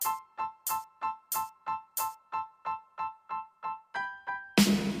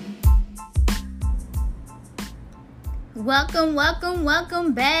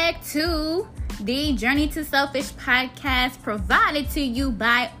Welcome back to the Journey to Selfish podcast, provided to you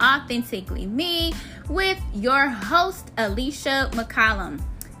by Authentically Me with your host, Alicia McCollum.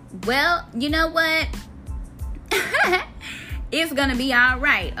 Well, you know what? It's going to be all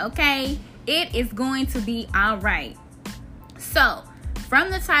right, okay? It is going to be all right. So,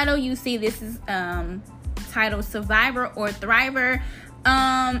 from the title, you see this is titled Survivor or Thriver.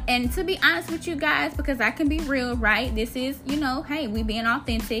 And to be honest with you guys, because I can be real, right? This is, hey, we being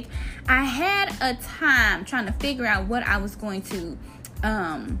authentic. I had a time trying to figure out what I was going to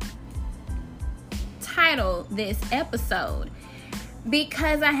title this episode,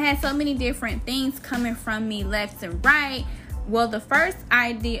 because I had so many different things coming from me left and right. Well, the first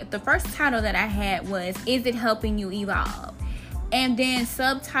title that I had was, is it helping you evolve? And then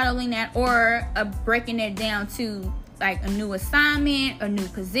subtitling that or breaking it down to like a new assignment, a new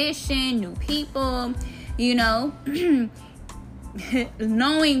position, new people,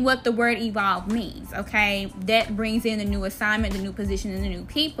 knowing what the word evolve means, okay? That brings in the new assignment, the new position, and the new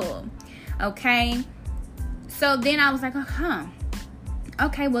people, okay? So then I was like,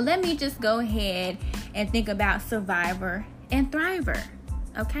 okay, well, let me just go ahead and think about Survivor and Thriver,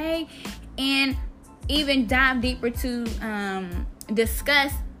 okay? And even dive deeper to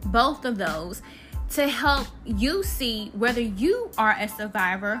discuss both of those to help you see whether you are a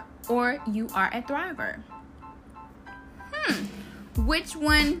survivor or you are a thriver. Which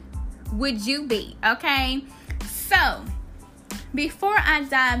one would you be? Okay, so before I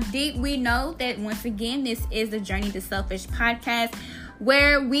dive deep, we know that once again, this is the Journey to Selfish podcast,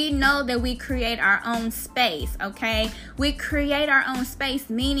 where we know that we create our own space, okay? We create our own space,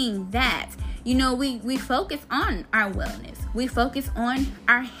 meaning that, we focus on our wellness. We focus on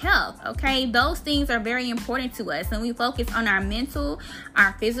our health, okay? Those things are very important to us. And we focus on our mental,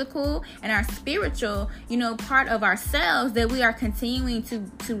 our physical, and our spiritual, part of ourselves that we are continuing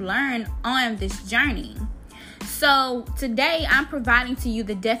to learn on this journey. So today I'm providing to you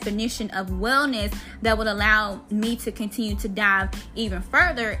the definition of wellness that would allow me to continue to dive even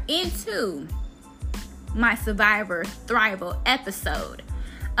further into my Survivor Thrival episode.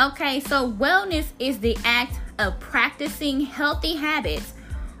 Okay, so wellness is the act of practicing healthy habits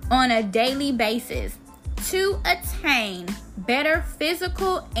on a daily basis to attain better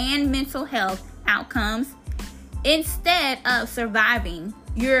physical and mental health outcomes. Instead of surviving,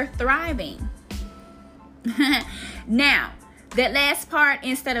 you're thriving. Now, that last part,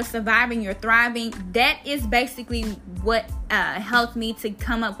 instead of surviving, you're thriving, that is basically what helped me to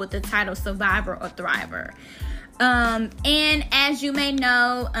come up with the title Survivor or Thriver. And as you may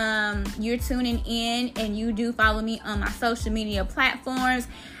know, you're tuning in and you do follow me on my social media platforms.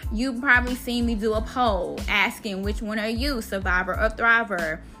 You probably seen me do a poll asking which one are you, Survivor or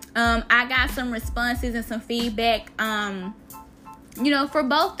Thriver. I got some responses and some feedback, for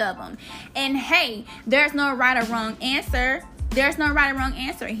both of them. And hey, there's no right or wrong answer. There's no right or wrong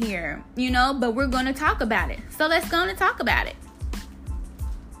answer here, but we're going to talk about it. So let's go and talk about it.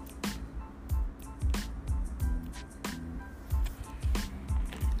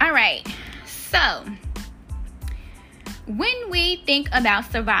 All right, so when we think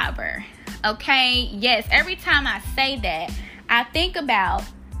about Survivor, okay, yes, every time I say that, I think about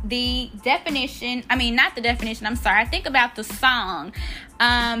the definition, I think about the song,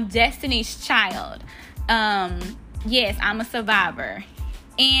 Destiny's Child. Yes, I'm a survivor.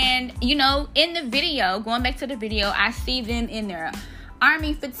 And, in the video, going back to the video, I see them in their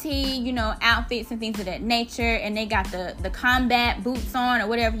army fatigue, outfits and things of that nature, and they got the combat boots on or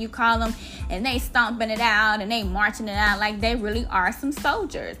whatever you call them, and they stomping it out and they marching it out like they really are some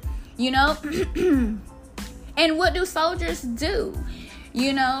soldiers, And what do soldiers do?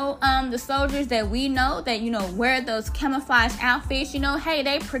 The soldiers that we know that, wear those camouflage outfits, hey,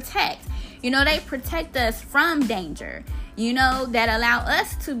 they protect. They protect us from danger, that allow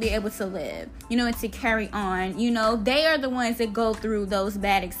us to be able to live, and to carry on. They are the ones that go through those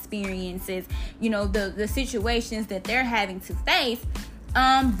bad experiences, the situations that they're having to face.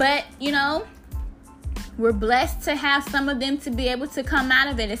 But, we're blessed to have some of them to be able to come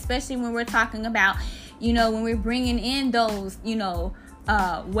out of it, especially when we're talking about, when we're bringing in those,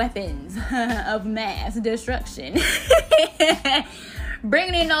 weapons of mass destruction.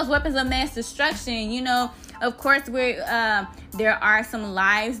 Bringing in those weapons of mass destruction, of course, there are some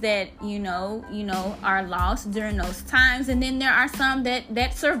lives that, are lost during those times. And then there are some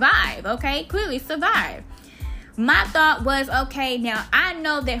that survive, okay? Clearly survive. My thought was, okay, now I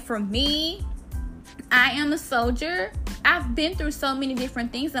know that for me, I am a soldier. I've been through so many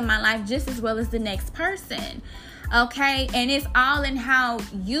different things in my life just as well as the next person. Okay, and it's all in how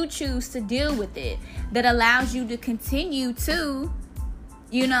you choose to deal with it that allows you to continue to,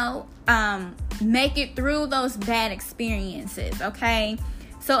 make it through those bad experiences. Okay,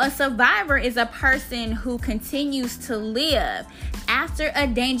 so a survivor is a person who continues to live after a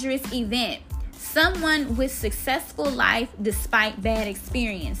dangerous event. Someone with successful life despite bad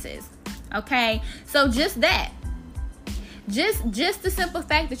experiences. Okay, so just that. Just the simple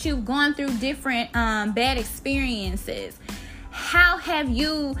fact that you've gone through different bad experiences. How have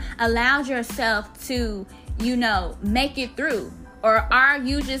you allowed yourself to, make it through? Or are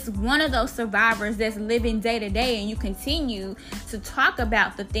you just one of those survivors that's living day to day and you continue to talk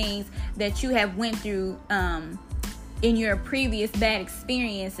about the things that you have went through in your previous bad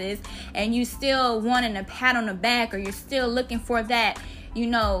experiences, and you still wanting a pat on the back, or you're still looking for that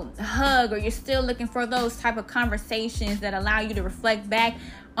hug, or you're still looking for those type of conversations that allow you to reflect back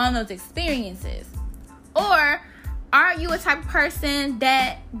on those experiences? Or are you a type of person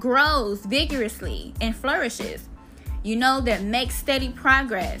that grows vigorously and flourishes, that makes steady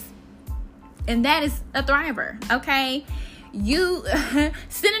progress? And that is a thriver, okay? You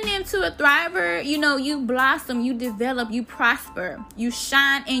synonym to a thriver, you blossom, you develop, you prosper, you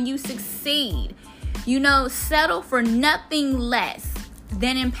shine, and you succeed. Settle for nothing less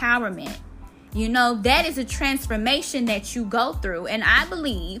than empowerment. That is a transformation that you go through. And I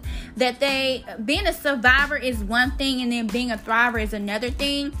believe that being a survivor is one thing, and then being a thriver is another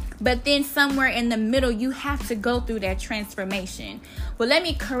thing. But then somewhere in the middle, you have to go through that transformation. Well, let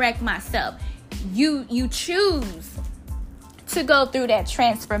me correct myself. You choose to go through that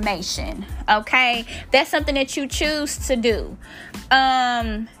transformation. Okay? That's something that you choose to do.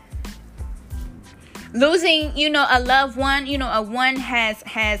 Losing, a loved one, a one has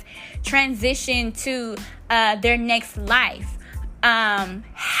transitioned to their next life.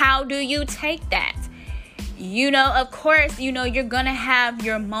 How do you take that? Of course, you're going to have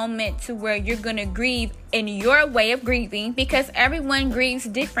your moment to where you're going to grieve in your way of grieving, because everyone grieves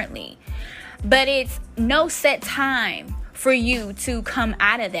differently. But it's no set time for you to come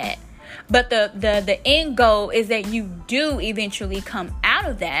out of that. But the end goal is that you do eventually come out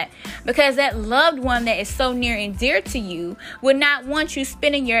of that, because that loved one that is so near and dear to you would not want you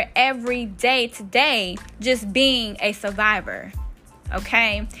spending your every day today just being a survivor.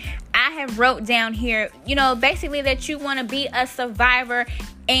 Okay, I have wrote down here, basically that you want to be a survivor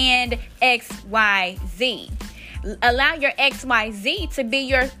and XYZ. Allow your XYZ to be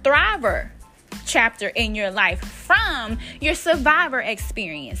your thriver chapter in your life from your survivor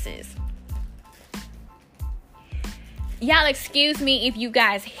experiences. Y'all excuse me if you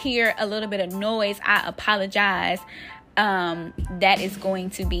guys hear a little bit of noise. I apologize. That is going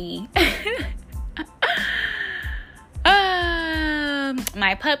to be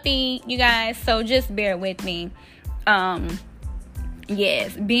my puppy, you guys. So just bear with me.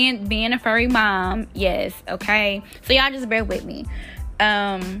 Yes, being a furry mom. Yes, okay. So y'all just bear with me.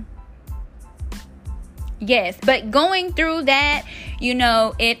 Yes, but going through that,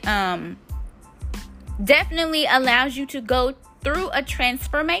 it definitely allows you to go through a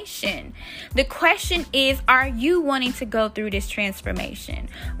transformation. The question is, are you wanting to go through this transformation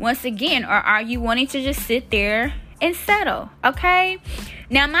once again, or are you wanting to just sit there and settle? Okay,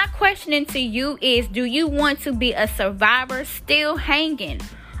 now my question to you is, do you want to be a survivor still hanging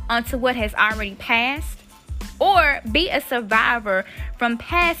onto what has already passed, or be a survivor from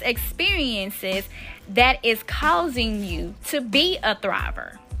past experiences that is causing you to be a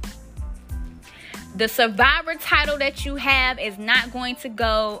thriver? The survivor title that you have is not going to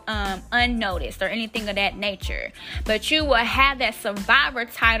go unnoticed or anything of that nature. But you will have that survivor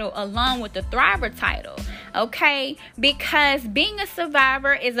title along with the thriver title. Okay? Because being a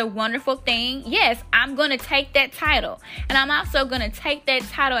survivor is a wonderful thing. Yes, I'm going to take that title. And I'm also going to take that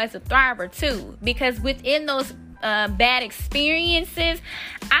title as a thriver too. Because within those bad experiences,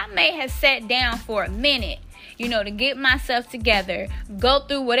 I may have sat down for a minute, to get myself together, go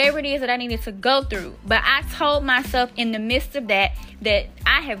through whatever it is that I needed to go through. But I told myself in the midst of that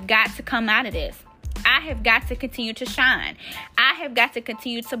I have got to come out of this. I have got to continue to shine. I have got to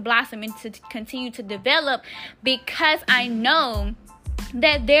continue to blossom and to continue to develop, because I know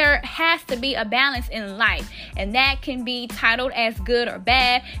that there has to be a balance in life, and that can be titled as good or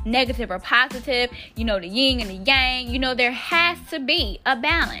bad, negative or positive, the yin and the yang. There has to be a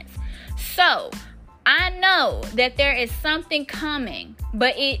balance. So I know that there is something coming,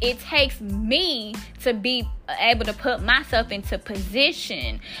 but it takes me to be able to put myself into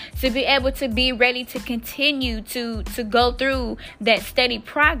position to be able to be ready to continue to go through that steady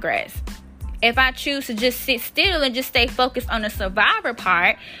progress. If I choose to just sit still and just stay focused on the survivor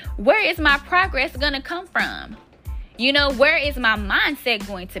part, where is my progress going to come from? Where is my mindset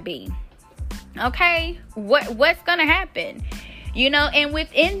going to be? Okay, what's gonna happen? And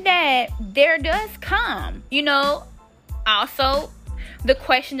within that, there does come, also the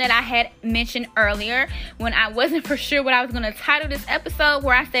question that I had mentioned earlier when I wasn't for sure what I was gonna title this episode,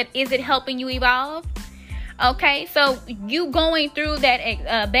 where I said, is it helping you evolve? Okay, so you going through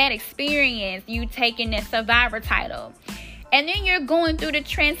that bad experience, you taking that survivor title, and then you're going through the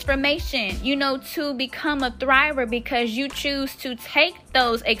transformation, to become a thriver, because you choose to take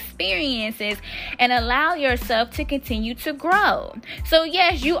those experiences and allow yourself to continue to grow. So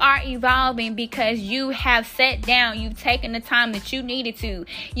yes, you are evolving because you have sat down, you've taken the time that you needed to,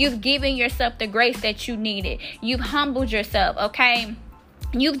 you've given yourself the grace that you needed, you've humbled yourself, okay?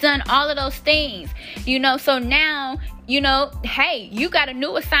 You've done all of those things, so now, hey, you got a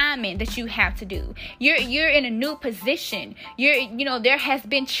new assignment that you have to do. You're in a new position. There has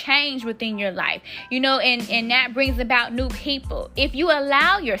been change within your life, and that brings about new people. If you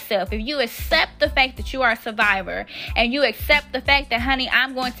allow yourself, if you accept the fact that you are a survivor, and you accept the fact that, honey,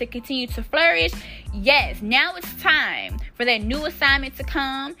 I'm going to continue to flourish, yes, now it's time for that new assignment to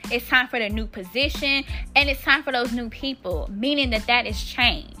come. It's time for the new position, and it's time for those new people, meaning that is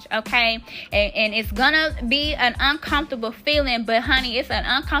change, okay? And it's gonna be an uncomfortable feeling, but honey, it's an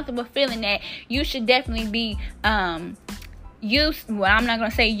uncomfortable feeling that you should definitely be I'm not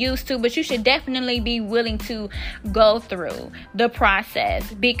gonna say used to, but you should definitely be willing to go through the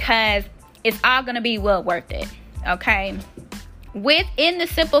process, because it's all gonna be well worth it, okay? Within the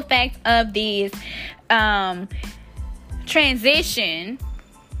simple fact of these transition,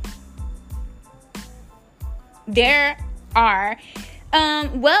 there are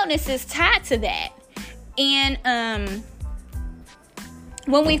wellness is tied to that. And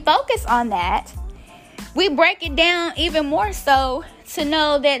when we focus on that, we break it down even more so to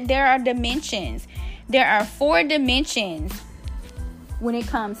know that there are dimensions. There are 4 dimensions when it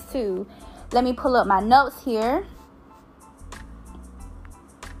comes to, let me pull up my notes here.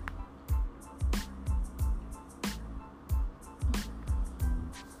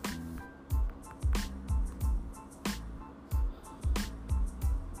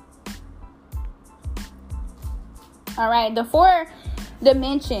 All right, the 4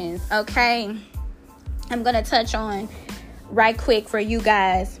 dimensions, okay, I'm going to touch on right quick for you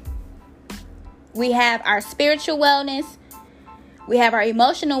guys. We have our spiritual wellness, we have our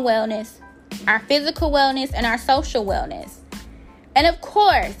emotional wellness, our physical wellness, and our social wellness. And of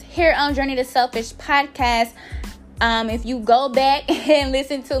course, here on Journey to Selfish podcast, if you go back and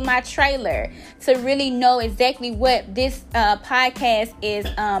listen to my trailer to really know exactly what this podcast is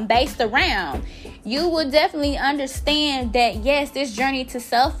based around, you will definitely understand that, yes, this Journey to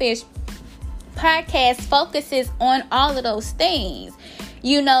Selfish podcast focuses on all of those things,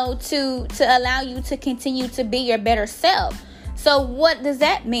 to allow you to continue to be your better self. So what does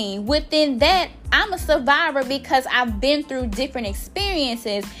that mean? Within that, I'm a survivor because I've been through different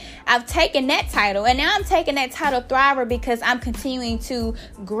experiences. I've taken that title, and now I'm taking that title Thriver because I'm continuing to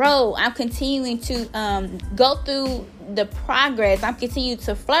grow. I'm continuing to go through the progress. I'm continuing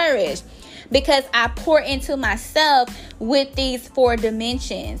to flourish because I pour into myself with these 4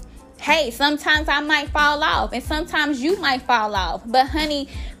 dimensions. Hey, sometimes I might fall off, and sometimes you might fall off. But honey,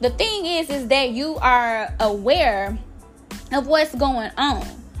 the thing is that you are aware of what's going on,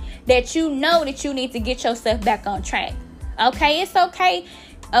 that you know that you need to get yourself back on track. Okay, it's okay.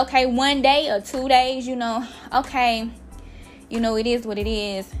 Okay, 1 day or 2 days, okay, it is what it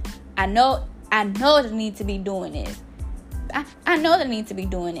is. I know that I need to be doing this. I know that I need to be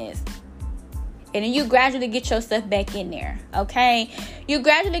doing this. And then you gradually get yourself back in there, okay? You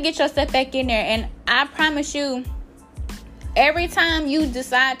gradually get yourself back in there. And I promise you, every time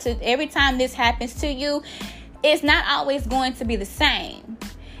this happens to you, it's not always going to be the same.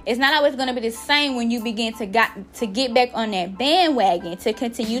 It's not always going to be the same when you begin to get back on that bandwagon, to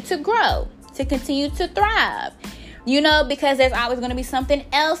continue to grow, to continue to thrive. Because there's always going to be something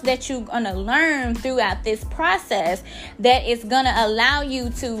else that you're going to learn throughout this process that is going to allow you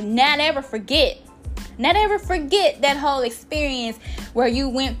to not ever forget that whole experience where you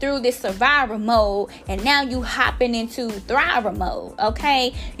went through this survivor mode and now you hopping into thriver mode,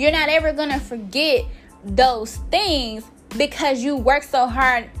 okay? You're not ever going to forget those things because you work so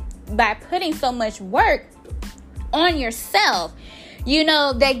hard by putting so much work on yourself.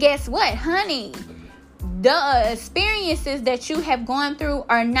 That guess what, honey? The experiences that you have gone through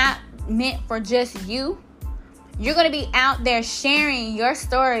are not meant for just you. You're going to be out there sharing your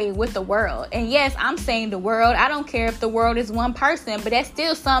story with the world. And yes, I'm saying the world. I don't care if the world is one person, but that's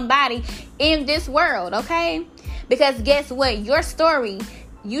still somebody in this world, okay? Because guess what? Your story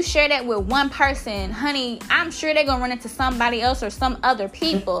you share that with one person, honey, I'm sure they're gonna run into somebody else or some other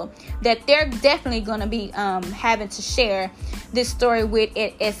people that they're definitely gonna be having to share this story with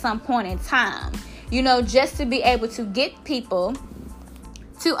at some point in time. You know, just to be able to get people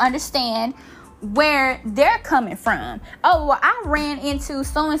to understand where they're coming from. Oh, well, I ran into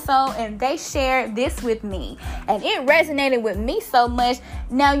so-and-so and they shared this with me and it resonated with me so much.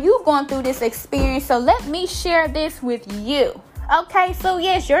 Now you going through this experience, so let me share this with you. Okay, so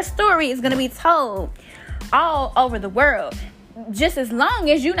yes, your story is going to be told all over the world, just as long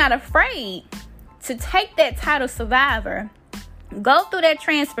as you're not afraid to take that title survivor, go through that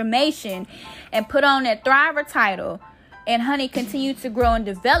transformation and put on that thriver title, and honey, continue to grow and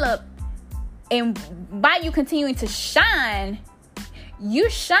develop. And by you continuing to shine, you're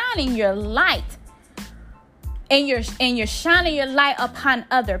shining your light. And you're shining your light upon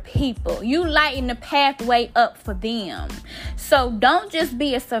other people. You lighten the pathway up for them. So don't just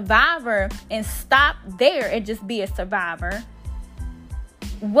be a survivor and stop there and just be a survivor.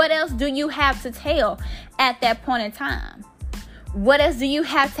 What else do you have to tell at that point in time? What else do you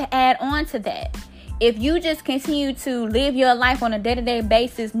have to add on to that? If you just continue to live your life on a day-to-day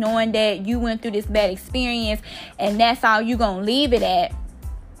basis, knowing that you went through this bad experience and that's all you're going to leave it at,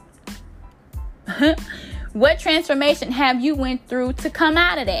 what transformation have you went through to come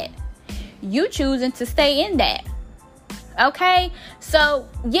out of that? You choosing to stay in that. Okay? So,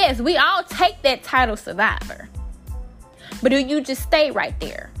 yes, we all take that title survivor. But do you just stay right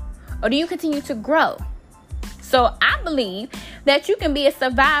there? Or do you continue to grow? So, I believe that you can be a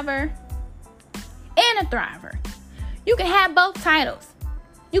survivor and a thriver. You can have both titles.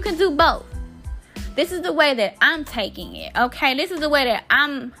 You can do both. This is the way that I'm taking it. Okay? This is the way that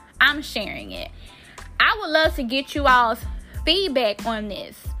I'm sharing it. I would love to get you all's feedback on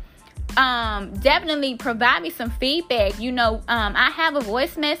this. Definitely provide me some feedback. You know, I have a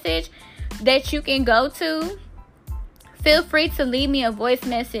voice message that you can go to. Feel free to leave me a voice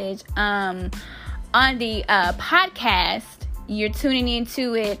message on the podcast. You're tuning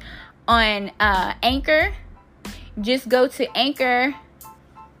into it on Anchor. Just go to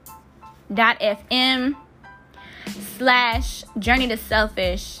anchor.fm/Journey to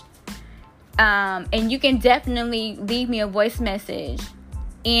Selfish. And you can definitely leave me a voice message.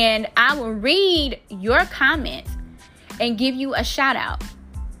 And I will read your comments and give you a shout out.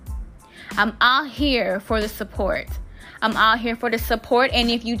 I'm all here for the support. I'm all here for the support. And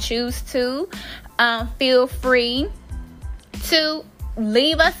if you choose to, feel free to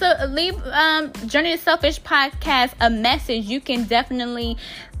leave Journey to Selfish podcast a message. You can definitely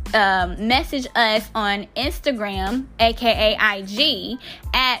message us on Instagram, aka IG,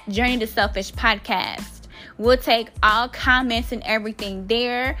 at Journey to Selfish podcast. We'll take all comments and everything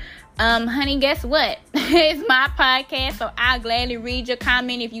there. Honey, guess what? It's my podcast, so I'll gladly read your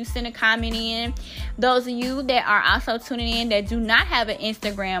comment if you send a comment in. Those of you that are also tuning in that do not have an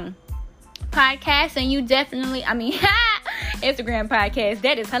Instagram podcast, and you definitely, Instagram podcast,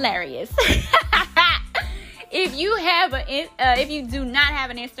 that is hilarious. If you do not have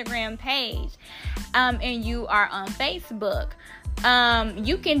an Instagram page, and you are on Facebook,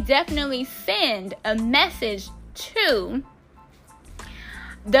 you can definitely send a message to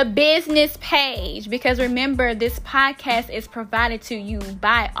the business page, because remember, this podcast is provided to you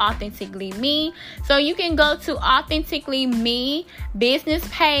by Authentically Me. So you can go to Authentically Me business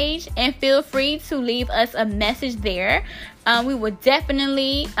page and feel free to leave us a message there. We will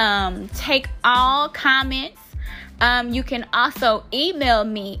definitely take all comments. You can also email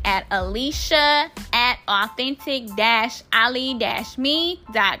me at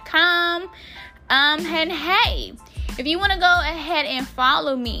alicia@authentic-ali-me.com. And hey, if you want to go ahead and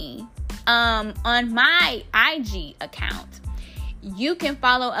follow me on my IG account, you can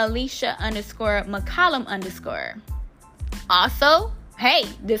follow Alicia_McCollum_. Also, hey,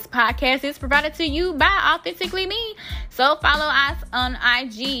 this podcast is provided to you by Authentically Me. So follow us on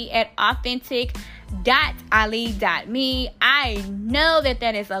IG at authentic.ali.me. I know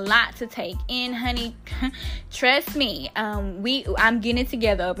that is a lot to take in, honey. Trust me. I'm getting it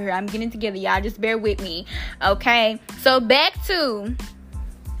together over here. I'm getting it together. Y'all just bear with me. Okay. So back to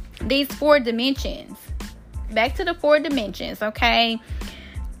these 4 dimensions. Back to the 4 dimensions. Okay.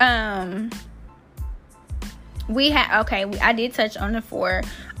 I did touch on the 4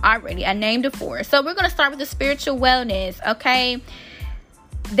 already. I named the 4. So we're going to start with the spiritual wellness. Okay.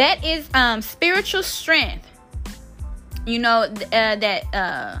 That is spiritual strength. You know,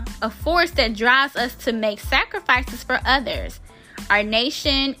 a force that drives us to make sacrifices for others, our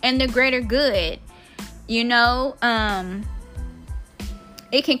nation, and the greater good. You know,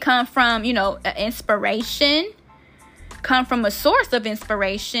 it can come from, inspiration, come from a source of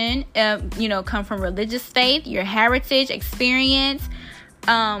inspiration, come from religious faith, your heritage, experience,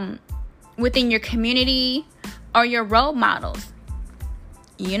 within your community, or your role models,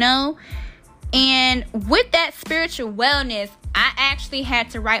 And with that spiritual wellness, I actually had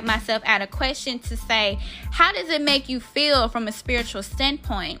to write myself out a question to say, how does it make you feel from a spiritual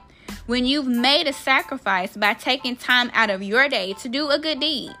standpoint when you've made a sacrifice by taking time out of your day to do a good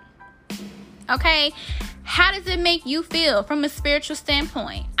deed? Okay? How does it make you feel from a spiritual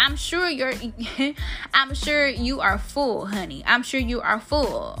standpoint? I'm sure you are full, honey. I'm sure you are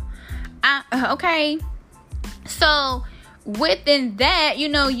full. Okay? So, within that,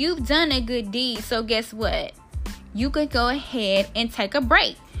 you've done a good deed. So, guess what? You could go ahead and take a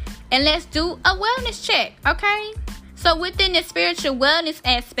break. And let's do a wellness check, okay? So, within the spiritual wellness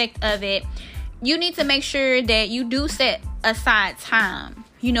aspect of it, you need to make sure that you do set aside time,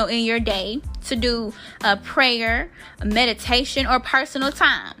 in your day to do a prayer, a meditation, or personal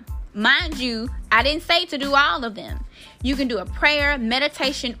time. Mind you, I didn't say to do all of them. You can do a prayer,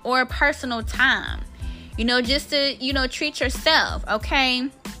 meditation, or personal time. Just to, treat yourself, okay?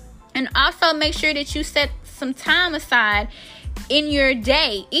 And also make sure that you set some time aside in your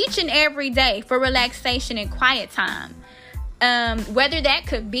day, each and every day, for relaxation and quiet time. Whether that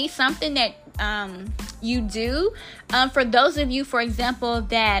could be something that you do. For those of you, for example,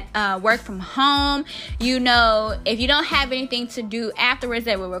 that work from home, if you don't have anything to do afterwards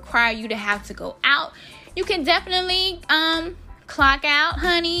that will require you to have to go out, you can definitely clock out,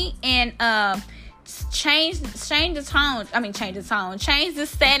 honey, and change the tone. Change the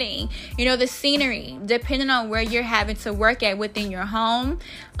setting, the scenery, depending on where you're having to work at within your home.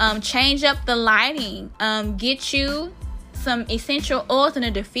 Change up the lighting. Get you some essential oils in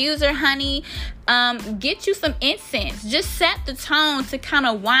a diffuser, honey. Get you some incense. Just set the tone to kind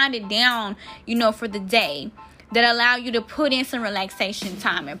of wind it down, for the day, that allow you to put in some relaxation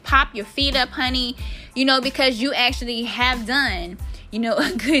time and pop your feet up, honey, because you actually have done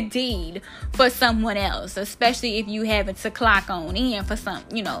a good deed for someone else, especially if you happen to clock on in for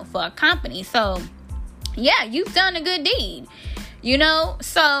for a company. So yeah, you've done a good deed,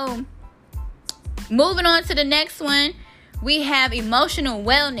 so moving on to the next one, we have emotional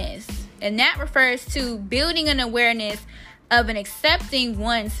wellness, and that refers to building an awareness of and accepting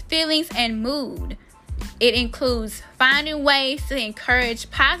one's feelings and mood. It includes finding ways to encourage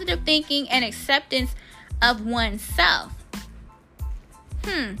positive thinking and acceptance of oneself.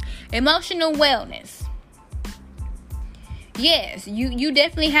 Emotional wellness. Yes, you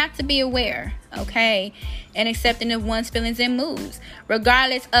definitely have to be aware, okay, and accepting of one's feelings and moods,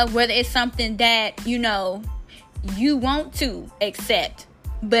 regardless of whether it's something that, you want to accept,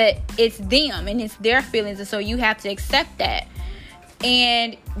 but it's them and it's their feelings, and so you have to accept that.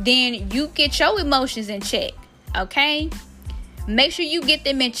 And then you get your emotions in check, okay? Make sure you get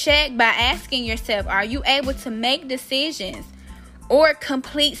them in check by asking yourself, are you able to make decisions or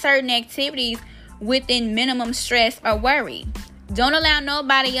complete certain activities within minimum stress or worry? Don't allow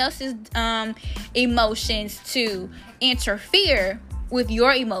nobody else's emotions to interfere with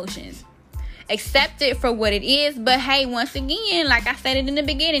your emotions. Accept it for what it is. But hey, once again, like I said it in the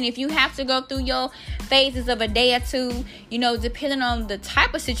beginning, if you have to go through your phases of a day or two, depending on the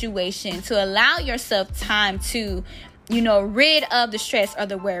type of situation, to allow yourself time to, rid of the stress or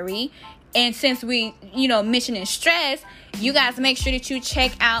the worry. And since we, mentioning stress, you guys make sure that you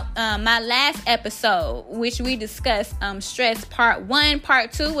check out my last episode, which we discussed stress part 1.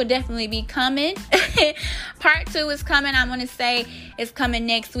 Part 2 will definitely be coming. Part 2 is coming. I'm going to say it's coming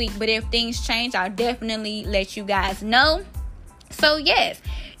next week. But if things change, I'll definitely let you guys know. So, yes,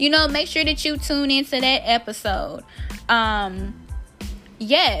 make sure that you tune into that episode.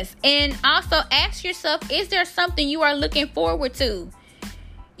 Yes. And also ask yourself, is there something you are looking forward to?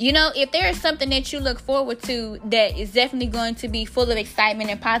 If there is something that you look forward to that is definitely going to be full of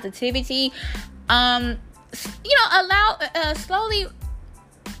excitement and positivity, allow, slowly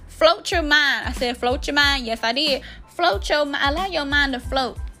float your mind. I said float your mind. Yes, I did. Float your mind. Allow your mind to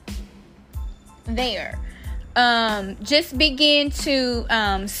float there. Just begin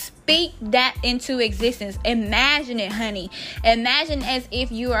to speak that into existence. Imagine it, honey. Imagine as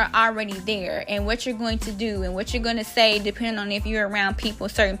if you are already there, and what you're going to do and what you're going to say, depending on if you're around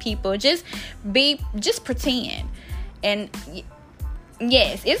certain people. Just pretend. And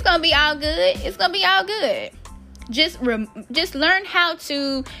yes, it's going to be all good. It's going to be all good. Just learn how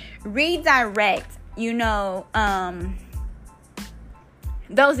to redirect,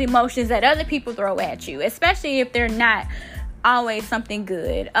 those emotions that other people throw at you, especially if they're not always something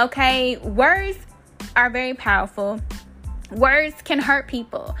good. Okay, words are very powerful. Words can hurt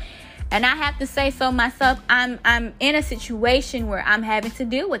people, And I have to say so myself, I'm in a situation where I'm having to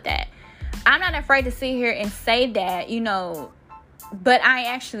deal with that. I'm not afraid to sit here and say that, but I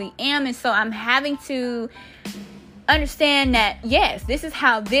actually am. And so I'm having to understand that, yes, this is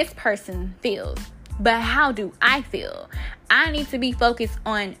how this person feels, but how do I feel? I need to be focused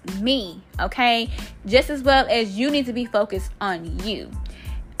on me, okay? Just as well as you need to be focused on you.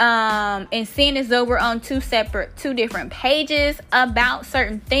 And seeing as though we're on two different pages about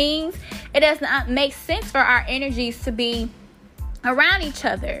certain things, it does not make sense for our energies to be around each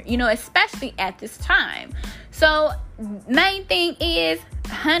other, especially at this time. So main thing is,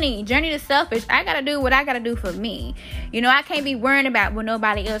 honey, journey to selfish. I gotta do what I gotta do for me. I can't be worrying about what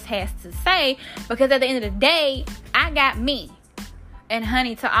nobody else has to say, because at the end of the day, I got me. And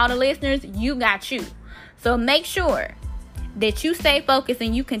honey, to all the listeners, you got you. So make sure that you stay focused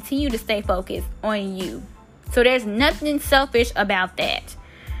and you continue to stay focused on you. So there's nothing selfish about that.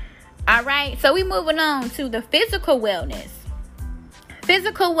 All right, so we moving on to the physical wellness.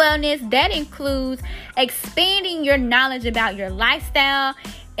 Physical wellness, that includes expanding your knowledge about your lifestyle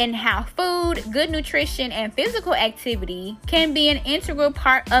and how food, good nutrition, and physical activity can be an integral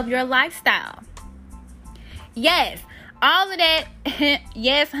part of your lifestyle. Yes, all of that.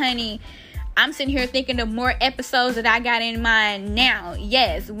 Yes, honey. I'm sitting here thinking of more episodes that I got in mind now.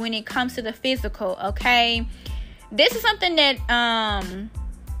 Yes, when it comes to the physical, okay? This is something that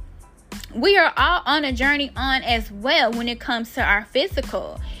we are all on a journey on as well when it comes to our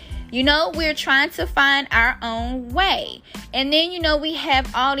physical. We're trying to find our own way. And then, we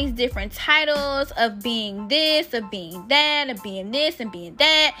have all these different titles of being this, of being that, of being this and being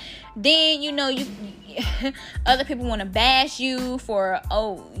that. Then, you other people want to bash you for,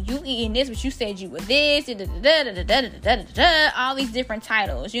 you eating this, but you said you were this, all these different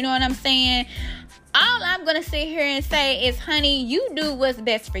titles. You know what I'm saying? All I'm going to sit here and say is, honey, you do what's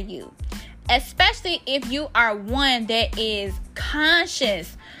best for you. Especially if you are one that is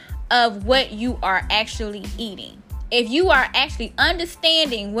conscious of what you are actually eating. If you are actually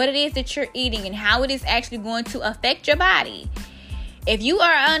understanding what it is that you're eating and how it is actually going to affect your body. If you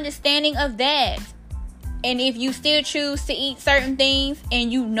are understanding of that, and if you still choose to eat certain things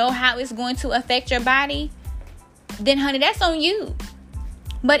and you know how it's going to affect your body, then honey, that's on you.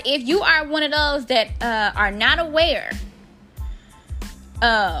 But if you are one of those that are not aware,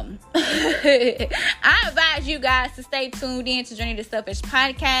 I advise you guys to stay tuned in to Journey to Selfish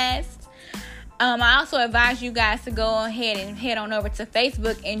podcast. I also advise you guys to go ahead and head on over to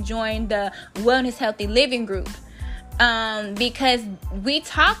Facebook and join the Wellness Healthy Living group, because we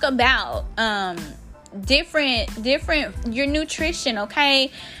talk about different your nutrition.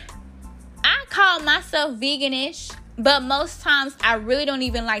 Okay, I call myself veganish, but most times I really don't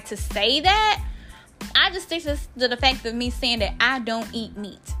even like to say that. I just stick to the fact of me saying that I don't eat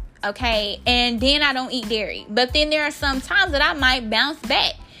meat, okay? And then I don't eat dairy. But then there are some times that I might bounce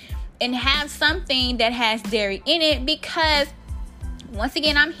back and have something that has dairy in it, because, once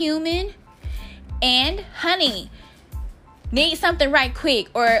again, I'm human. And, honey, need something right quick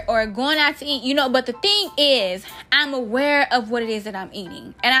or going out to eat, but the thing is, I'm aware of what it is that I'm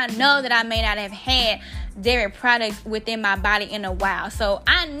eating. And I know that I may not have had dairy products within my body in a while. So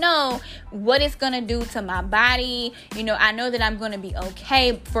I know what it's going to do to my body. I know that I'm going to be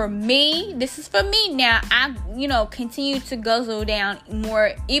okay. For me, this is for me now. I, continue to guzzle down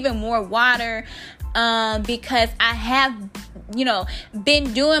even more water, because I have,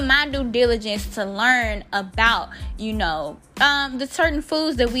 been doing my due diligence to learn about, the certain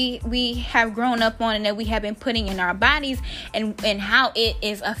foods that we have grown up on and that we have been putting in our bodies, and how it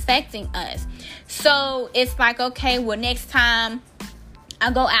is affecting us. So it's like, okay, well, next time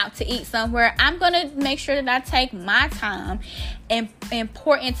I go out to eat somewhere, I'm going to make sure that I take my time and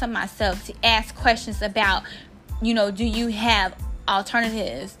pour into myself to ask questions about, do you have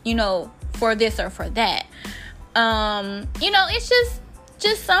alternatives, for this or for that. It's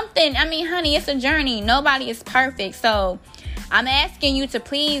just something. I mean, honey, it's a journey. Nobody is perfect. So I'm asking you to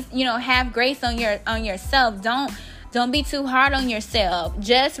please, have grace on yourself. Don't be too hard on yourself.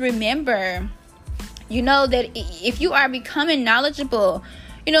 Just remember, that if you are becoming knowledgeable,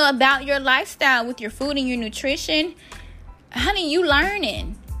 about your lifestyle with your food and your nutrition, honey, you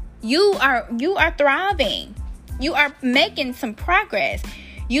learning. You are thriving. You are making some progress.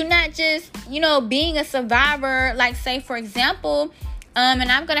 You're not just, being a survivor, like, say, for example, and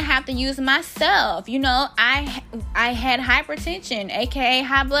I'm going to have to use myself. I had hypertension, aka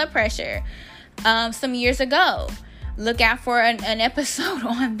high blood pressure, some years ago. Look out for an episode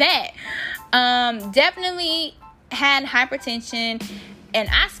on that. Definitely had hypertension, and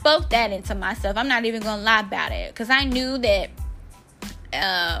I spoke that into myself. I'm not even going to lie about it, because I knew that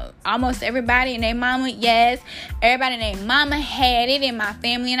almost everybody and their mama, yes, everybody and their mama had it in my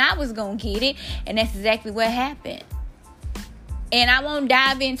family, and I was gonna get it, and that's exactly what happened. And I won't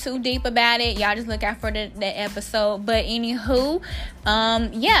dive in too deep about it. Y'all just look out for the episode. But anywho,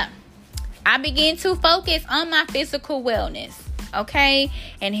 I began to focus on my physical wellness. Okay?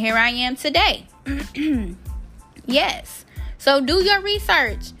 And here I am today. Yes. So do your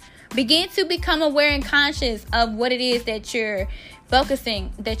research. Begin to become aware and conscious of what it is that you're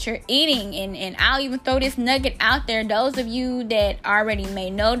focusing, that you're eating. And I'll even throw this nugget out there. Those of you that already may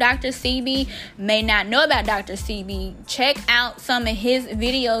know Dr. Sebi, may not know about Dr. Sebi, check out some of his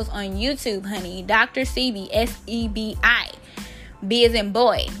videos on YouTube, honey. Dr. Sebi, S-E-B-I. B as in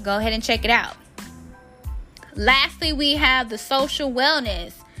boy. Go ahead and check it out. Lastly, we have the social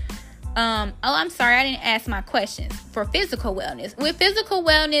wellness. I'm sorry, I didn't ask my questions. For physical wellness. With physical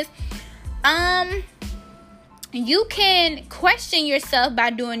wellness, you can question yourself by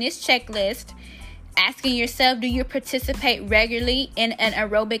doing this checklist, asking yourself, do you participate regularly in an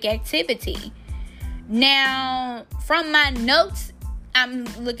aerobic activity? Now, from my notes, I'm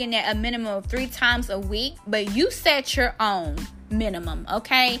looking at a minimum of 3 times a week, but you set your own minimum,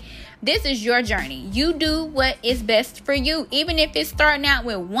 okay? This is your journey. You do what is best for you. Even if it's starting out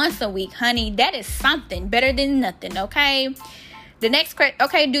with once a week, honey, that is something better than nothing, okay? The next question,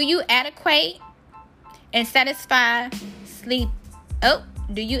 okay, do you adequate and satisfy sleep? Oh,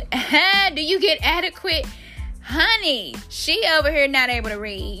 do you get adequate? Honey, she over here not able to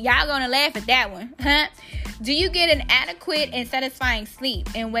read. Y'all gonna laugh at that one, huh? Do you get an adequate and satisfying sleep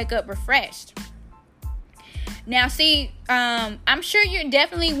and wake up refreshed? Now, see, I'm sure you're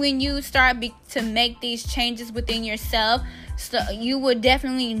definitely, when you start to make these changes within yourself, so you will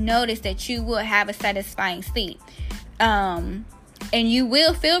definitely notice that you will have a satisfying sleep. And you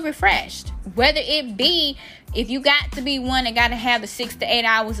will feel refreshed. Whether it be, if you got to be one that got to have the 6 to 8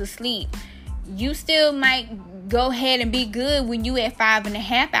 hours of sleep, you still might go ahead and be good when you at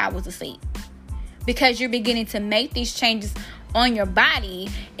 5.5 hours of sleep. Because you're beginning to make these changes on your body,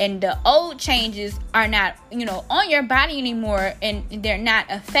 and the old changes are not, on your body anymore, and they're not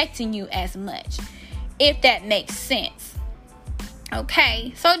affecting you as much, if that makes sense.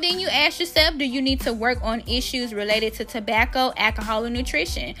 Okay, so then you ask yourself, do you need to work on issues related to tobacco, alcohol, and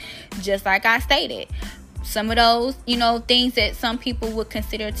nutrition? Just like I stated, some of those, things that some people would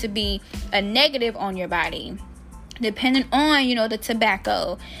consider to be a negative on your body, depending on, the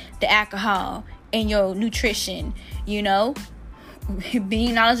tobacco, the alcohol, and your nutrition,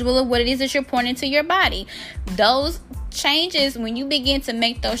 being knowledgeable of what it is that you're pouring into your body. Those changes, when you begin to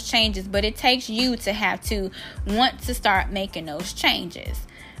make those changes, but it takes you to have to want to start making those changes,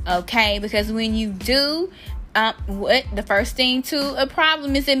 okay? Because when you do, the first thing to a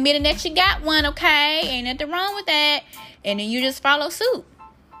problem is admitting that you got one, okay? Ain't nothing wrong with that. And then you just follow suit.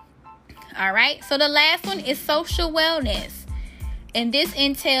 All right, so the last one is social wellness. And this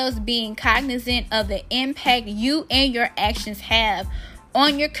entails being cognizant of the impact you and your actions have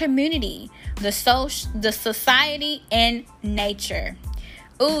on your community, the society, and nature.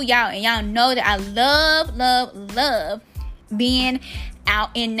 Ooh, y'all, and y'all know that I love being out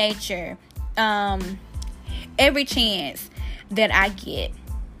in nature. Every chance that I get.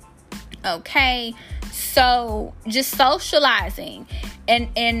 Okay, so just socializing,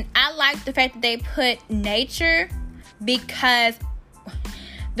 and I like the fact that they put nature, because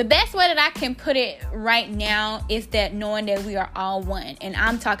the best way that I can put it right now is that knowing that we are all one. And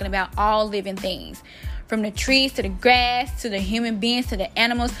I'm talking about all living things. From the trees to the grass to the human beings to the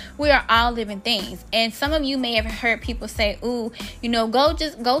animals. We are all living things. And some of you may have heard people say, ooh,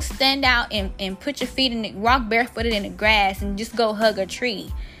 go stand out and put your feet walk barefooted in the grass and just go hug a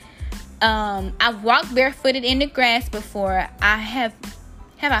tree. I've walked barefooted in the grass before.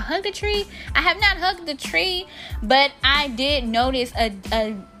 Have I hugged a tree? I have not hugged the tree, but I did notice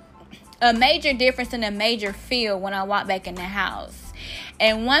a major difference and a major feel when I walked back in the house.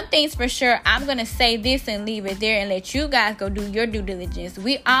 And one thing's for sure, I'm going to say this and leave it there and let you guys go do your due diligence.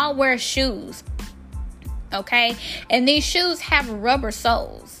 We all wear shoes, okay? And these shoes have rubber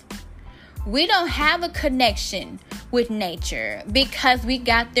soles. We don't have a connection with nature because we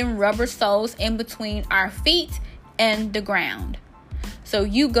got them rubber soles in between our feet and the ground. So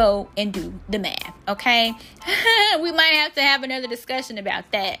you go and do the math, okay? We might have to have another discussion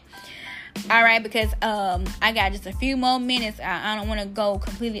about that. All right, because I got just a few more minutes. I don't want to go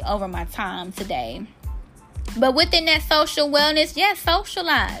completely over my time today. But within that social wellness, yes,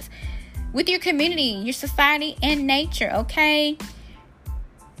 socialize with your community, your society, and nature, okay?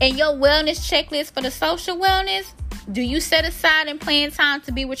 And your wellness checklist for the social wellness, do you set aside and plan time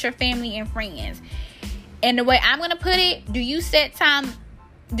to be with your family and friends? And the way I'm going to put it, do you set time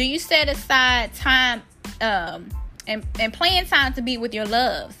Do you set aside time and plan time to be with your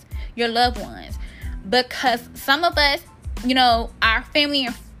loved ones? Because some of us, our family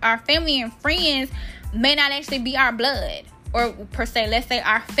and friends may not actually be our blood, or per se, let's say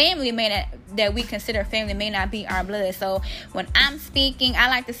our family that we consider family may not be our blood. So when I'm speaking, I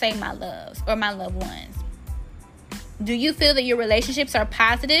like to say my loves or my loved ones. Do you feel that your relationships are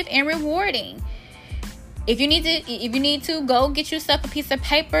positive and rewarding? If you need to go get yourself a piece of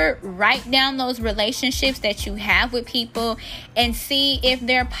paper, write down those relationships that you have with people and see if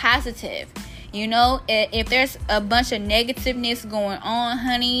they're positive. If there's a bunch of negativeness going on,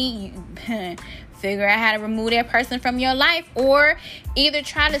 honey, figure out how to remove that person from your life, or either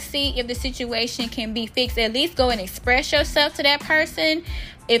try to see if the situation can be fixed. At least go and express yourself to that person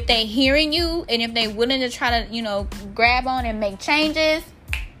if they hearing you, and if they willing to try to, grab on and make changes.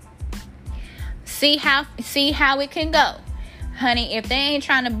 See how it can go. Honey, if they ain't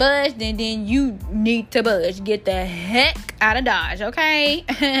trying to budge, then you need to budge. Get the heck out of Dodge, okay?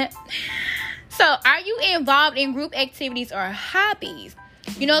 So, are you involved in group activities or hobbies?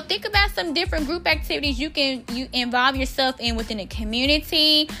 Think about some different group activities you involve yourself in within the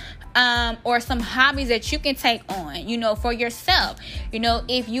community, or some hobbies that you can take on, for yourself.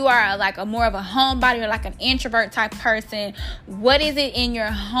 If you are like a more of a homebody or like an introvert type person, what is it in your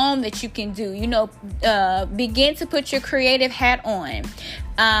home that you can do? Begin to put your creative hat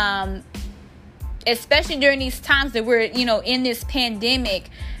on, especially during these times that we're, in this pandemic.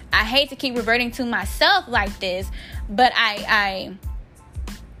 I hate to keep reverting to myself like this, but I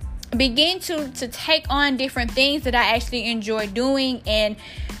begin to take on different things that I actually enjoy doing and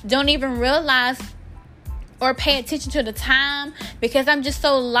don't even realize or pay attention to the time, because I'm just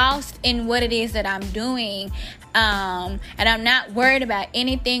so lost in what it is that I'm doing. And I'm not worried about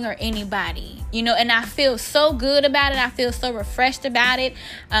anything or anybody, and I feel so good about it. I feel so refreshed about it.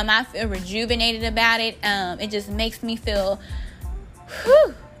 I feel rejuvenated about it. It just makes me feel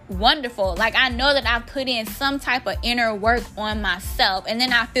wonderful. Like, I know that I've put in some type of inner work on myself, and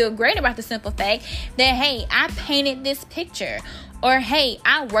then I feel great about the simple fact that, hey, I painted this picture, or hey,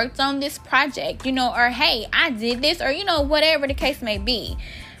 I worked on this project, or hey, I did this, or whatever the case may be.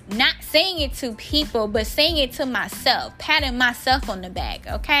 Not saying it to people, but saying it to myself, patting myself on the back,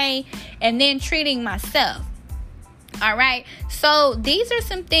 okay, and then treating myself. All right, so these are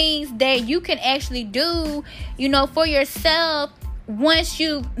some things that you can actually do, for yourself. Once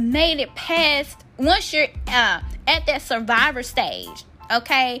you've made it past, once you're at that survivor stage,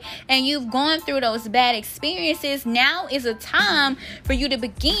 okay, and you've gone through those bad experiences, now is a time for you to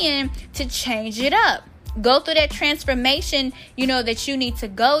begin to change it up. Go through that transformation, that you need to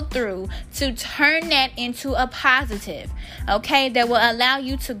go through to turn that into a positive, okay, that will allow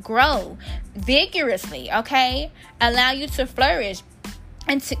you to grow vigorously, okay, allow you to flourish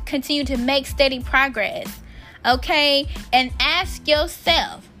and to continue to make steady progress. Okay, and ask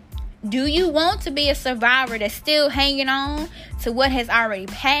yourself, do you want to be a survivor that's still hanging on to what has already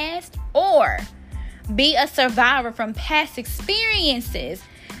passed, or be a survivor from past experiences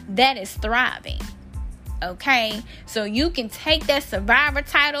that is thriving? Okay, so you can take that survivor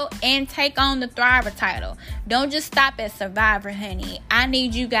title and take on the thriver title. Don't just stop at survivor, honey. I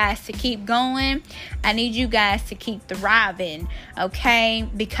need you guys to keep going. I need you guys to keep thriving, okay?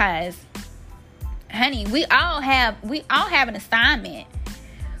 Because honey, we all have an assignment.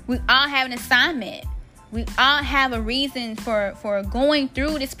 We all have an assignment. We all have a reason for going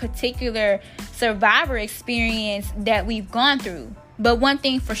through this particular survivor experience that we've gone through. But one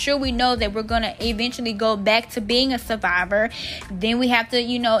thing for sure, we know that we're going to eventually go back to being a survivor. Then we have to,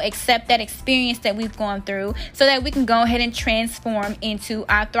 accept that experience that we've gone through so that we can go ahead and transform into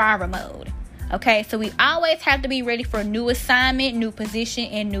our thriver mode. Okay, so we always have to be ready for a new assignment, new position,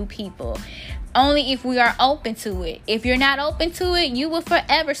 and new people. Only if we are open to it. If you're not open to it, you will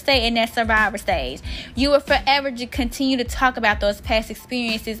forever stay in that survivor stage. You will forever continue to talk about those past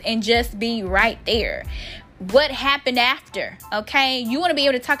experiences and just be right there. What happened after, okay? You want to be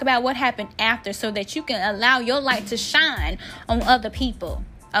able to talk about what happened after so that you can allow your light to shine on other people,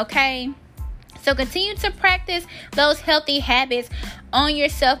 okay? So continue to practice those healthy habits on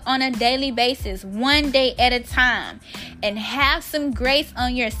yourself on a daily basis, one day at a time, and have some grace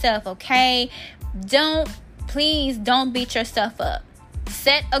on yourself, okay? Please don't beat yourself up.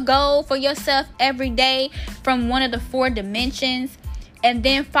 Set a goal for yourself every day from one of the 4 dimensions, and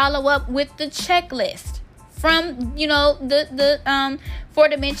then follow up with the checklist from, the 4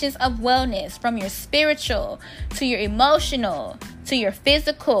 dimensions of wellness, from your spiritual to your emotional to your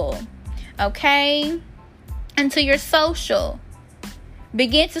physical, okay, and to your social.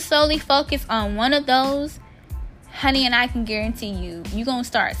 Begin to slowly focus on one of those. honey, and I can guarantee you're going to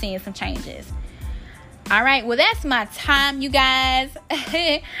start seeing some changes. All right, well, that's my time, you guys.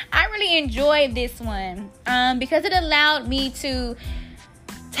 I really enjoyed this one because it allowed me to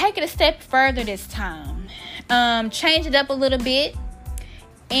take it a step further this time, change it up a little bit,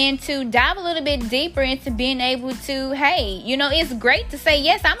 and to dive a little bit deeper into being able to, hey, it's great to say,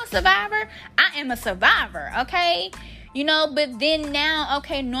 yes, I'm a survivor. I am a survivor, okay? But then now,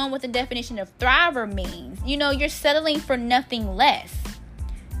 okay, knowing what the definition of thriver means, you're settling for nothing less.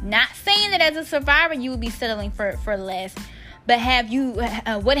 Not saying that as a survivor you would be settling for less, but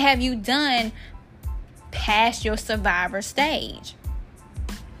what have you done past your survivor stage?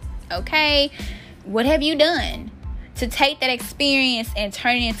 Okay, what have you done to take that experience and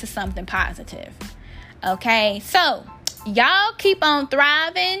turn it into something positive? Okay, so y'all keep on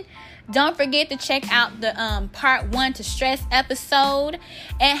thriving. Don't forget to check out the part 1 to stress episode.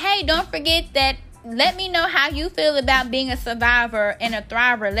 And hey, don't forget that. Let me know how you feel about being a survivor and a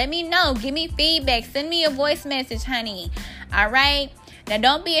thriver. Let me know. Give me feedback. Send me a voice message, honey. All right. Now,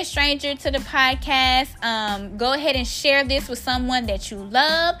 don't be a stranger to the podcast. Go ahead and share this with someone that you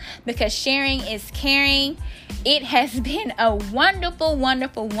love, because sharing is caring. It has been a wonderful,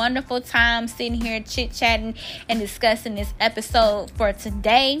 wonderful, wonderful time sitting here chit-chatting and discussing this episode for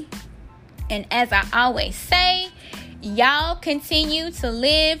today. And as I always say, y'all continue to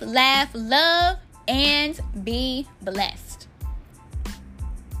live, laugh, love, and be blessed.